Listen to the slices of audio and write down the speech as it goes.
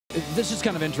This is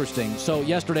kind of interesting. So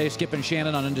yesterday, Skip and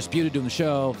Shannon on Undisputed doing the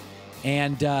show,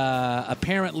 and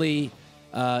apparently,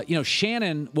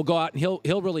 Shannon will go out and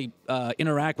he'll really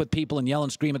interact with people and yell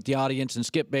and scream at the audience, and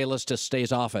Skip Bayless just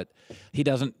stays off it. He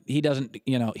doesn't.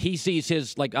 He sees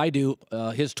his, like I do,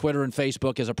 his Twitter and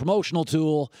Facebook as a promotional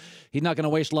tool. He's not going to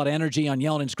waste a lot of energy on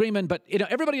yelling and screaming. But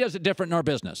everybody does it different in our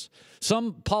business.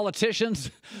 Some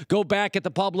politicians go back at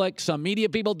the public. Some media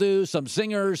people do. Some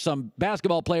singers. Some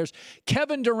basketball players.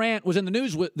 Kevin Durant was in the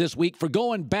news this week for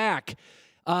going back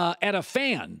at a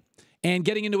fan and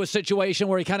getting into a situation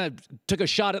where he kind of took a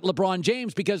shot at LeBron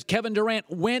James because Kevin Durant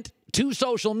went to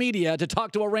social media to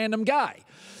talk to a random guy.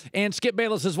 And Skip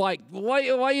Bayless is like, why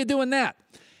are you doing that?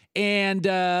 And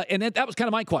that was kind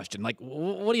of my question. Like,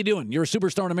 what are you doing? You're a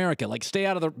superstar in America. Like, stay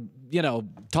out of the,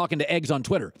 talking to eggs on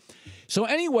Twitter. So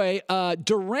anyway,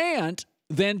 Durant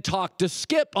then talked to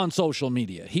Skip on social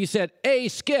media. He said, hey,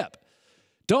 Skip,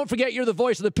 don't forget you're the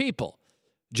voice of the people.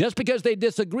 Just because they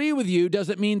disagree with you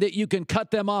doesn't mean that you can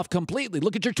cut them off completely.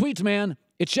 Look at your tweets, man.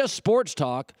 It's just sports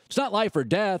talk. It's not life or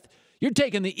death. You're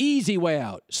taking the easy way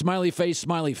out. Smiley face,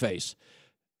 smiley face.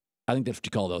 I think that's what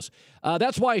you call those.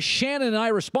 That's why Shannon and I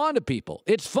respond to people.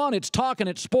 It's fun. It's talking.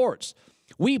 It's sports.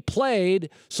 We played,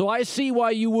 so I see why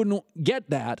you wouldn't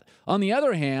get that. On the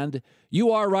other hand,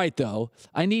 you are right, though.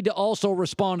 I need to also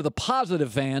respond to the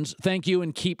positive fans. Thank you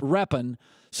and keep repping.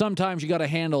 Sometimes you got to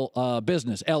handle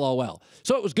business, LOL.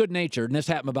 So it was good-natured, and this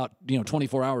happened about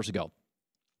 24 hours ago.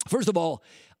 First of all,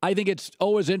 I think it's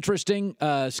always interesting.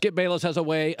 Skip Bayless has a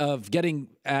way of getting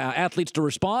athletes to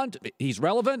respond. He's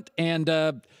relevant, and,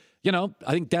 I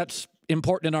think that's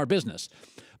important in our business.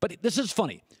 But this is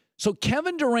funny. So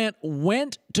Kevin Durant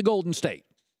went to Golden State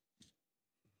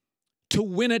to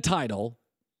win a title,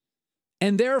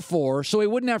 and therefore, so he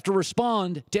wouldn't have to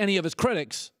respond to any of his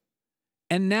critics.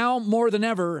 And now, more than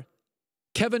ever,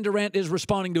 Kevin Durant is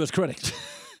responding to his critics.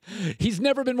 He's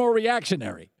never been more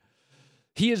reactionary.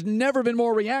 He has never been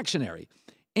more reactionary.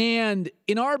 And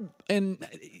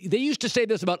they used to say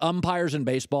this about umpires in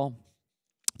baseball,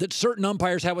 that certain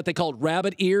umpires have what they call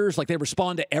rabbit ears, like they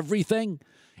respond to everything.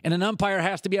 And an umpire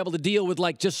has to be able to deal with,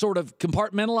 like, just sort of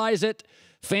compartmentalize it.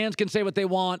 Fans can say what they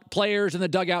want. Players in the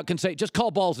dugout can say, just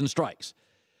call balls and strikes.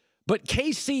 But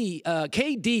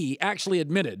KD actually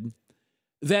admitted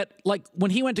that, like,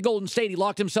 when he went to Golden State, he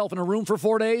locked himself in a room for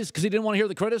 4 days because he didn't want to hear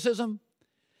the criticism.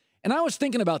 And I was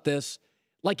thinking about this.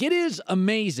 Like, it is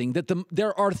amazing that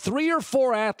there are 3 or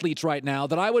 4 athletes right now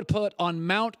that I would put on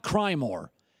Mount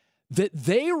Crymore, that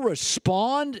they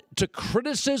respond to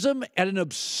criticism at an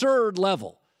absurd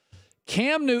level.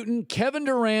 Cam Newton, Kevin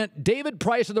Durant, David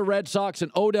Price of the Red Sox,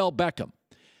 and Odell Beckham.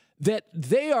 That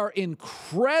they are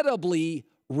incredibly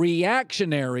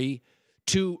reactionary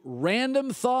to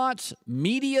random thoughts,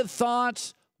 media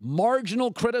thoughts,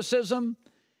 marginal criticism.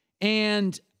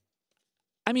 And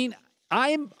I mean,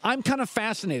 I'm kind of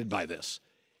fascinated by this,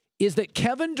 is that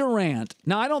Kevin Durant,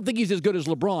 now I don't think he's as good as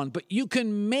LeBron, but you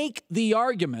can make the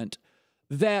argument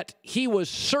that he was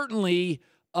certainly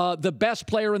the best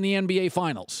player in the NBA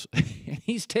Finals.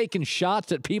 He's taking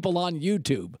shots at people on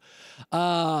YouTube.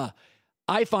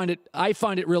 I find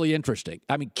it really interesting.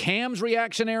 I mean, Cam's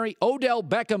reactionary. Odell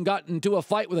Beckham got into a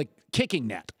fight with a kicking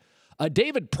net.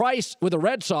 David Price with the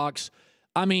Red Sox.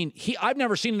 I mean, I've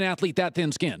never seen an athlete that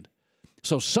thin-skinned.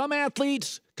 So some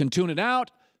athletes can tune it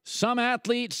out. Some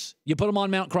athletes, you put them on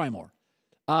Mount Crymore.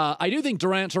 I do think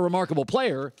Durant's a remarkable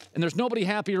player, and there's nobody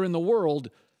happier in the world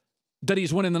that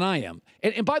he's winning than I am.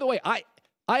 And by the way, I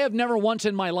have never once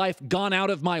in my life gone out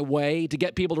of my way to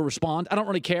get people to respond. I don't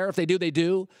really care. If they do, they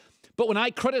do. But when I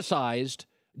criticized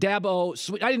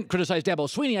Dabo, I didn't criticize Dabo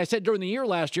Swinney. I said during the year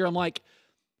last year, I'm like,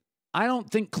 I don't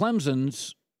think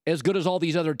Clemson's as good as all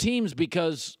these other teams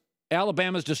because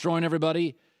Alabama's destroying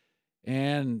everybody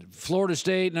and Florida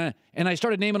State. And I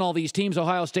started naming all these teams,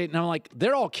 Ohio State, and I'm like,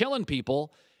 they're all killing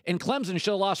people. And Clemson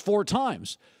should have lost 4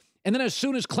 times. And then as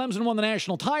soon as Clemson won the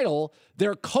national title,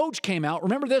 their coach came out.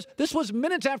 Remember this? This was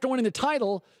minutes after winning the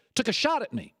title, took a shot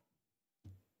at me.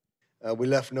 We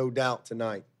left no doubt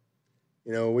tonight.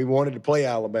 We wanted to play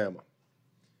Alabama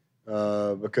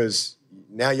because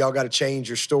now y'all got to change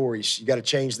your stories. You got to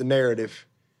change the narrative.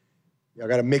 Y'all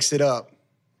got to mix it up.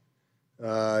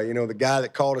 The guy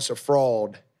that called us a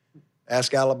fraud,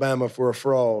 ask Alabama if we're a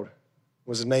fraud.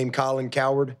 Was his name Colin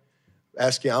Cowherd?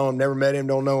 Ask him. I've never met him,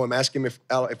 don't know him. Ask him if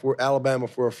we're Alabama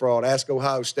if we're a fraud. Ask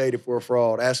Ohio State if we're a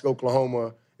fraud. Ask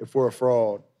Oklahoma if we're a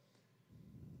fraud.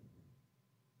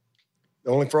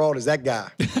 The only fraud is that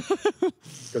guy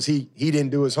because he didn't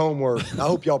do his homework. I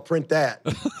hope y'all print that.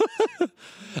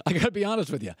 I got to be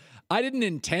honest with you. I didn't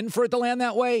intend for it to land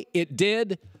that way. It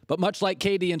did, but much like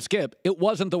KD and Skip, it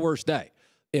wasn't the worst day.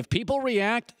 If people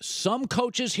react, some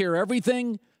coaches hear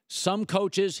everything, some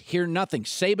coaches hear nothing.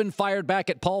 Saban fired back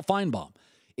at Paul Feinbaum.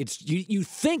 It's you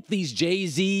think these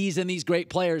Jay-Z's and these great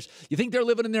players, you think they're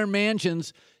living in their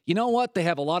mansions. You know what? They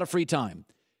have a lot of free time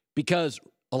because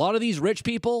a lot of these rich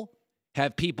people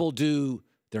have people do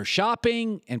their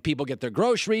shopping and people get their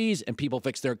groceries and people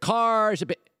fix their cars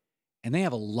and they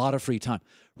have a lot of free time.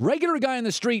 Regular guy in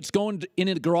the street's going in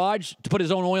the garage to put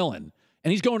his own oil in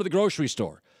and he's going to the grocery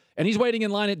store and he's waiting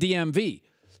in line at DMV.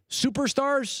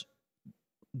 Superstars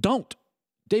don't.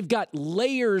 They've got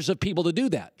layers of people to do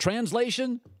that.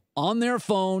 Translation, on their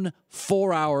phone,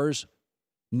 4 hours,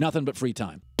 nothing but free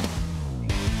time.